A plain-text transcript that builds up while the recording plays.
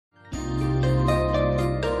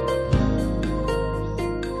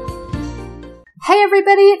Hey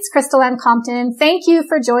everybody, it's Crystal and Compton. Thank you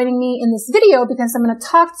for joining me in this video because I'm going to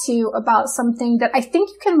talk to you about something that I think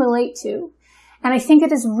you can relate to. And I think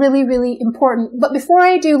it is really, really important. But before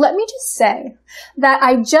I do, let me just say that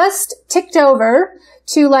I just ticked over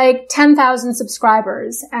to like 10,000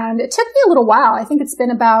 subscribers. And it took me a little while. I think it's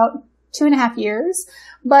been about 2.5 years.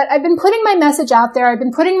 But I've been putting my message out there. I've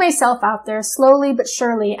been putting myself out there slowly but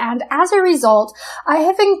surely. And as a result, I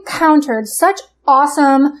have encountered such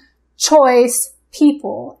awesome choice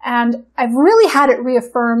people. And I've really had it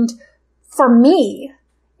reaffirmed for me,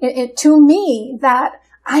 to me, that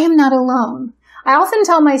I am not alone. I often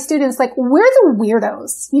tell my students, like, we're the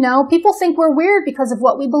weirdos. You know, people think we're weird because of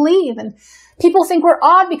what we believe, and people think we're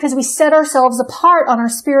odd because we set ourselves apart on our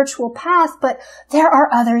spiritual path, but there are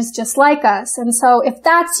others just like us. And so if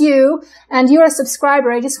that's you and you're a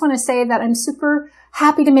subscriber, I just want to say that I'm super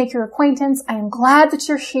happy to make your acquaintance. I am glad that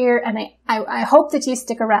you're here, and I hope that you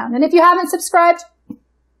stick around. And if you haven't subscribed,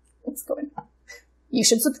 it's going. You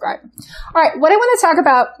should subscribe. All right, what I want to talk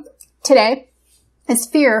about today is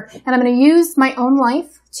fear, and I'm going to use my own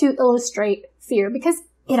life to illustrate fear because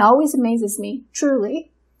it always amazes me,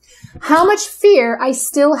 truly, how much fear I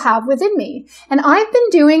still have within me. And I've been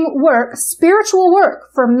doing work, spiritual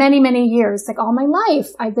work, for many, many years, like all my life.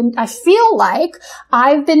 I feel like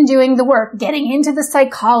I've been doing the work, getting into the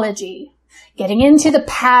psychology, getting into the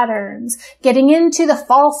patterns, getting into the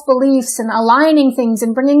false beliefs and aligning things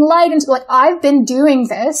and bringing light into, like, I've been doing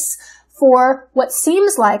this for what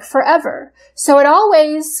seems like forever. So it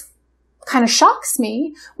always kind of shocks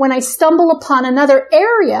me when I stumble upon another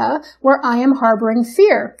area where I am harboring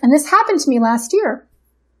fear. And this happened to me last year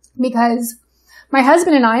because my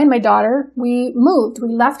husband and I and my daughter, we moved.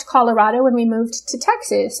 We left Colorado and we moved to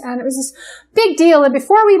Texas. And it was this big deal. And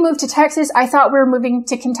before we moved to Texas, I thought we were moving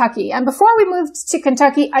to Kentucky. And before we moved to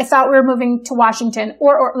Kentucky, I thought we were moving to Washington.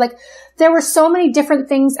 Or like, there were so many different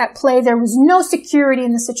things at play. There was no security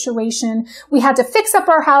in the situation. We had to fix up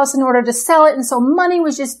our house in order to sell it. And so money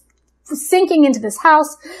was just sinking into this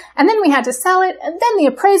house, and then we had to sell it, and then the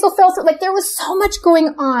appraisal fell through. Like, there was so much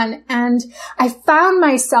going on, and I found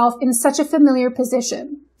myself in such a familiar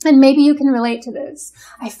position. And maybe you can relate to this.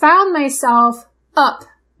 I found myself up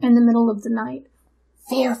in the middle of the night,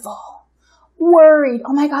 fearful, worried.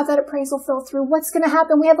 Oh my God, that appraisal fell through. What's going to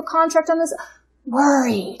happen? We have a contract on this.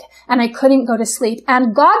 Worried. And I couldn't go to sleep.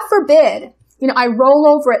 And God forbid, you know, I roll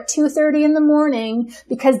over at 2:30 in the morning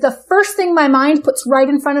because the first thing my mind puts right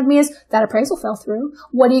in front of me is that appraisal fell through.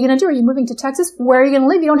 What are you going to do? Are you moving to Texas? Where are you going to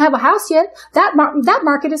live? You don't have a house yet. That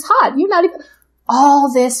market is hot. You're not even,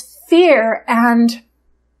 all this fear. And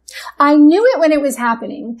I knew it when it was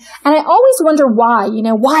happening. And I always wonder why, you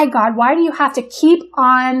know, why God, why do you have to keep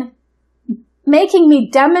on making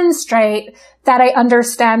me demonstrate that I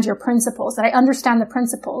understand your principles, that I understand the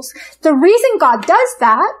principles? The reason God does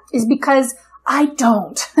that is because I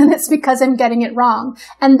don't. And it's because I'm getting it wrong.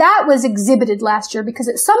 And that was exhibited last year because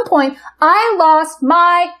at some point I lost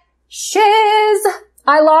my shiz.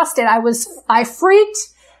 I lost it. I freaked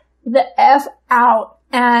the F out.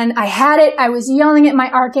 And I had it. I was yelling at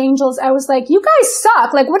my archangels. I was like, you guys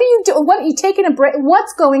suck. Like, what are you doing? What are you taking a break?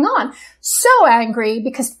 What's going on? So angry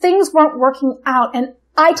because things weren't working out. And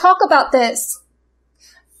I talk about this.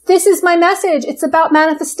 This is my message. It's about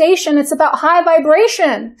manifestation. It's about high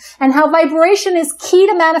vibration and how vibration is key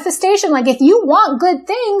to manifestation. Like, if you want good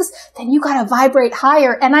things, then you got to vibrate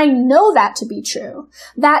higher. And I know that to be true.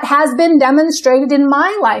 That has been demonstrated in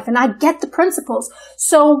my life, and I get the principles.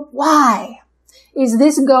 So why is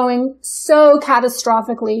this going so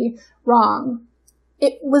catastrophically wrong?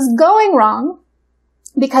 It was going wrong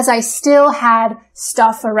because I still had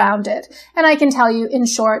stuff around it. And I can tell you in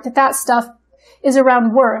short that stuff is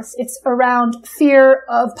around worth. It's around fear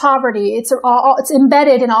of poverty. It's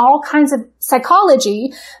embedded in all kinds of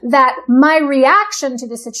psychology that my reaction to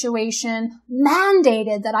the situation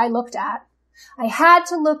mandated that I looked at. I had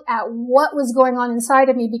to look at what was going on inside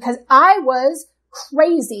of me because I was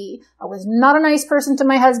crazy. I was not a nice person to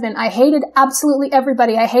my husband. I hated absolutely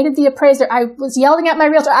everybody. I hated the appraiser. I was yelling at my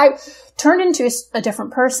realtor. I turned into a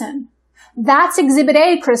different person. That's exhibit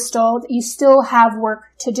A, Crystal, that you still have work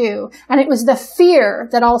to do. And it was the fear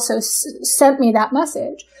that also sent me that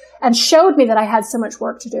message and showed me that I had so much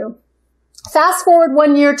work to do. Fast forward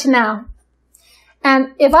 1 year to now.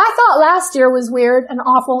 And if I thought last year was weird and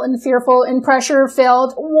awful and fearful and pressure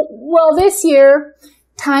filled, well, this year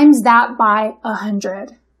times that by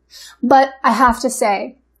 100. But I have to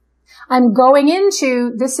say, I'm going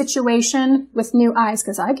into this situation with new eyes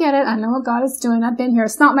because I get it. I know what God is doing. I've been here.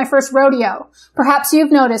 It's not my first rodeo. Perhaps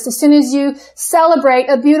you've noticed as soon as you celebrate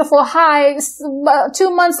a beautiful high,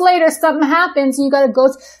 2 months later, something happens and you got to go.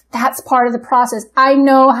 That's part of the process. I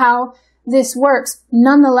know how this works.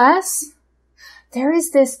 Nonetheless, there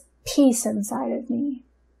is this peace inside of me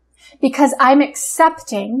because I'm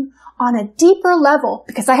accepting on a deeper level,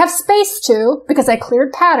 because I have space to, because I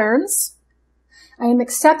cleared patterns. I am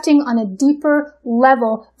accepting on a deeper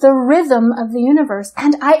level the rhythm of the universe.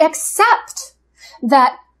 And I accept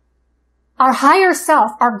that our higher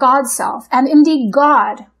self, our God self, and indeed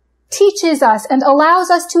God, teaches us and allows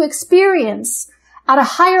us to experience at a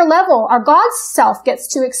higher level. Our God self gets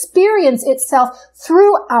to experience itself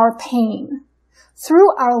through our pain,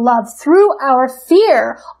 through our love, through our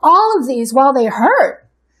fear. All of these, while they hurt,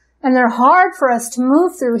 and they're hard for us to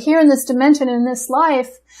move through here in this dimension, in this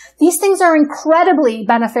life, these things are incredibly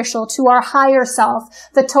beneficial to our higher self,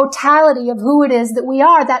 the totality of who it is that we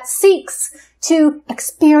are, that seeks to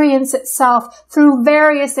experience itself through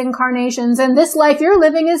various incarnations. And this life you're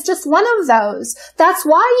living is just one of those. That's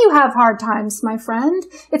why you have hard times, my friend.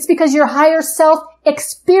 It's because your higher self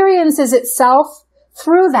experiences itself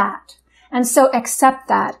through that. And so accept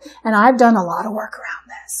that. And I've done a lot of work around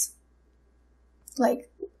this.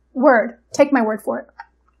 Take my word for it.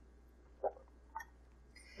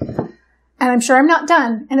 And I'm sure I'm not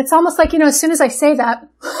done. And it's almost like, as soon as I say that,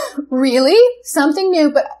 really? Something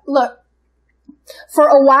new? But look, for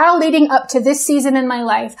a while leading up to this season in my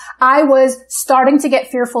life, I was starting to get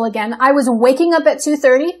fearful again. I was waking up at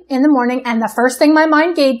 2:30 in the morning, and the first thing my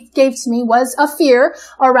mind gave to me was a fear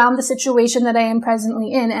around the situation that I am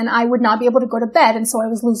presently in, and I would not be able to go to bed, and so I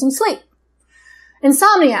was losing sleep.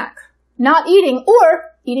 Insomniac, not eating, or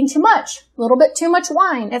eating too much, a little bit too much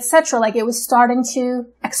wine, etc. Like it was starting to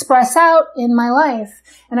express out in my life.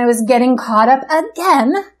 And I was getting caught up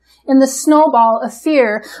again in the snowball of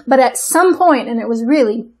fear. But at some point, and it was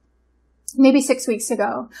really maybe 6 weeks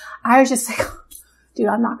ago, I was just like, dude,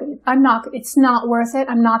 it's not worth it.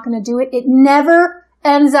 I'm not going to do it. It never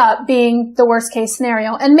ends up being the worst case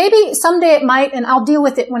scenario. And maybe someday it might, and I'll deal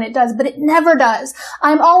with it when it does, but it never does.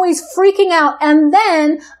 I'm always freaking out. And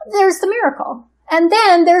then there's the miracle. And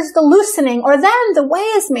then there's the loosening, or then the way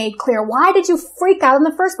is made clear. Why did you freak out in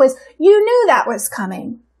the first place? You knew that was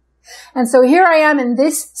coming. And so here I am in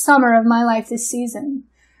this summer of my life, this season,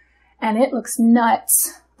 and it looks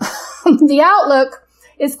nuts. The outlook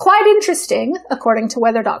is quite interesting, according to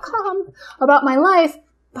weather.com, about my life,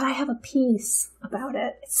 but I have a peace about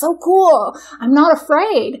it. It's so cool. I'm not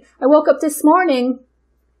afraid. I woke up this morning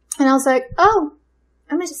and I was like, oh,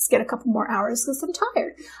 I'm going to just get a couple more hours because I'm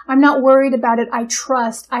tired. I'm not worried about it. I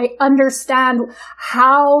trust. I understand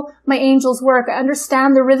how my angels work. I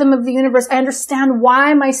understand the rhythm of the universe. I understand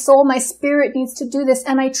why my soul, my spirit needs to do this.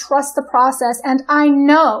 And I trust the process. And I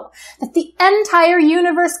know that the entire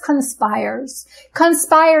universe conspires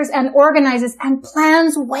and organizes and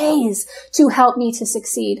plans ways to help me to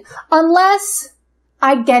succeed, unless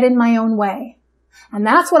I get in my own way. And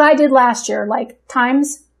that's what I did last year, like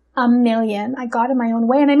times a million. I got in my own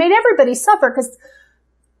way and I made everybody suffer because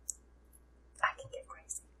I can get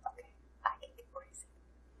crazy. Okay. I can get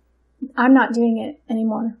crazy. I'm not doing it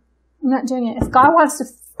anymore. I'm not doing it. If God wants to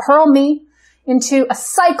hurl me into a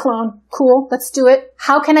cyclone, cool, let's do it.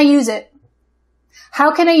 How can I use it?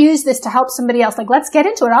 How can I use this to help somebody else? Like, let's get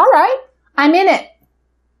into it. All right. I'm in it.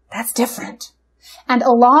 That's different. And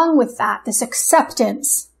along with that, this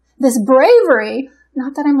acceptance, this bravery,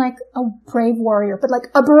 not that I'm like a brave warrior, but like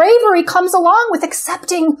a bravery comes along with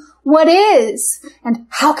accepting what is. And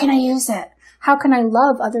how can I use it? How can I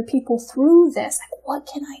love other people through this? Like, what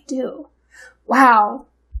can I do? Wow.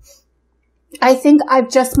 I think I've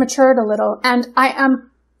just matured a little, and I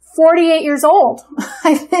am 48 years old.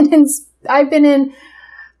 I've been in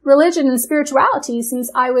religion and spirituality since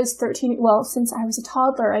I was 13. Well, since I was a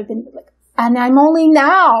toddler, and I'm only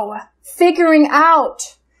now figuring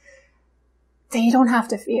out that you don't have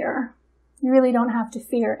to fear. You really don't have to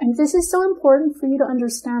fear. And this is so important for you to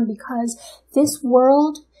understand because this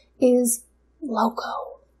world is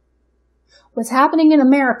loco. What's happening in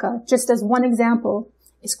America, just as one example,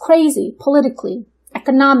 is crazy politically,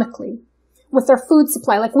 economically, with their food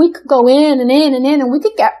supply. Like we could go in and in and in and we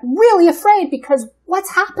could get really afraid because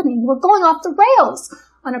what's happening? We're going off the rails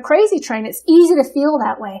on a crazy train. It's easy to feel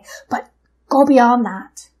that way, but go beyond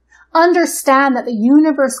that. Understand that the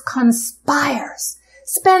universe conspires,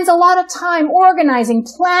 spends a lot of time organizing,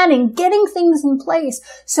 planning, getting things in place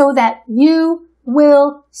so that you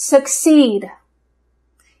will succeed.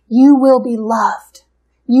 You will be loved.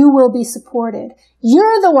 You will be supported.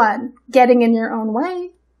 You're the one getting in your own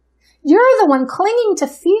way. You're the one clinging to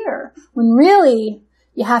fear when really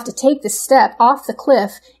you have to take the step off the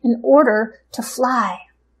cliff in order to fly.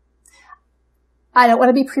 I don't want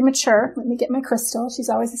to be premature. Let me get my crystal. She's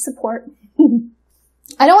always a support.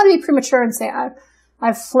 I don't want to be premature and say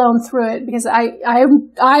I've flown through it, because I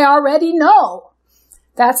already know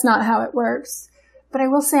that's not how it works. But I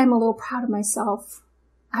will say I'm a little proud of myself.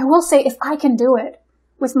 I will say if I can do it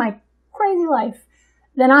with my crazy life,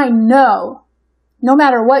 then I know no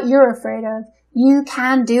matter what you're afraid of, you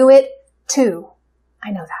can do it too.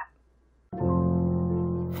 I know that.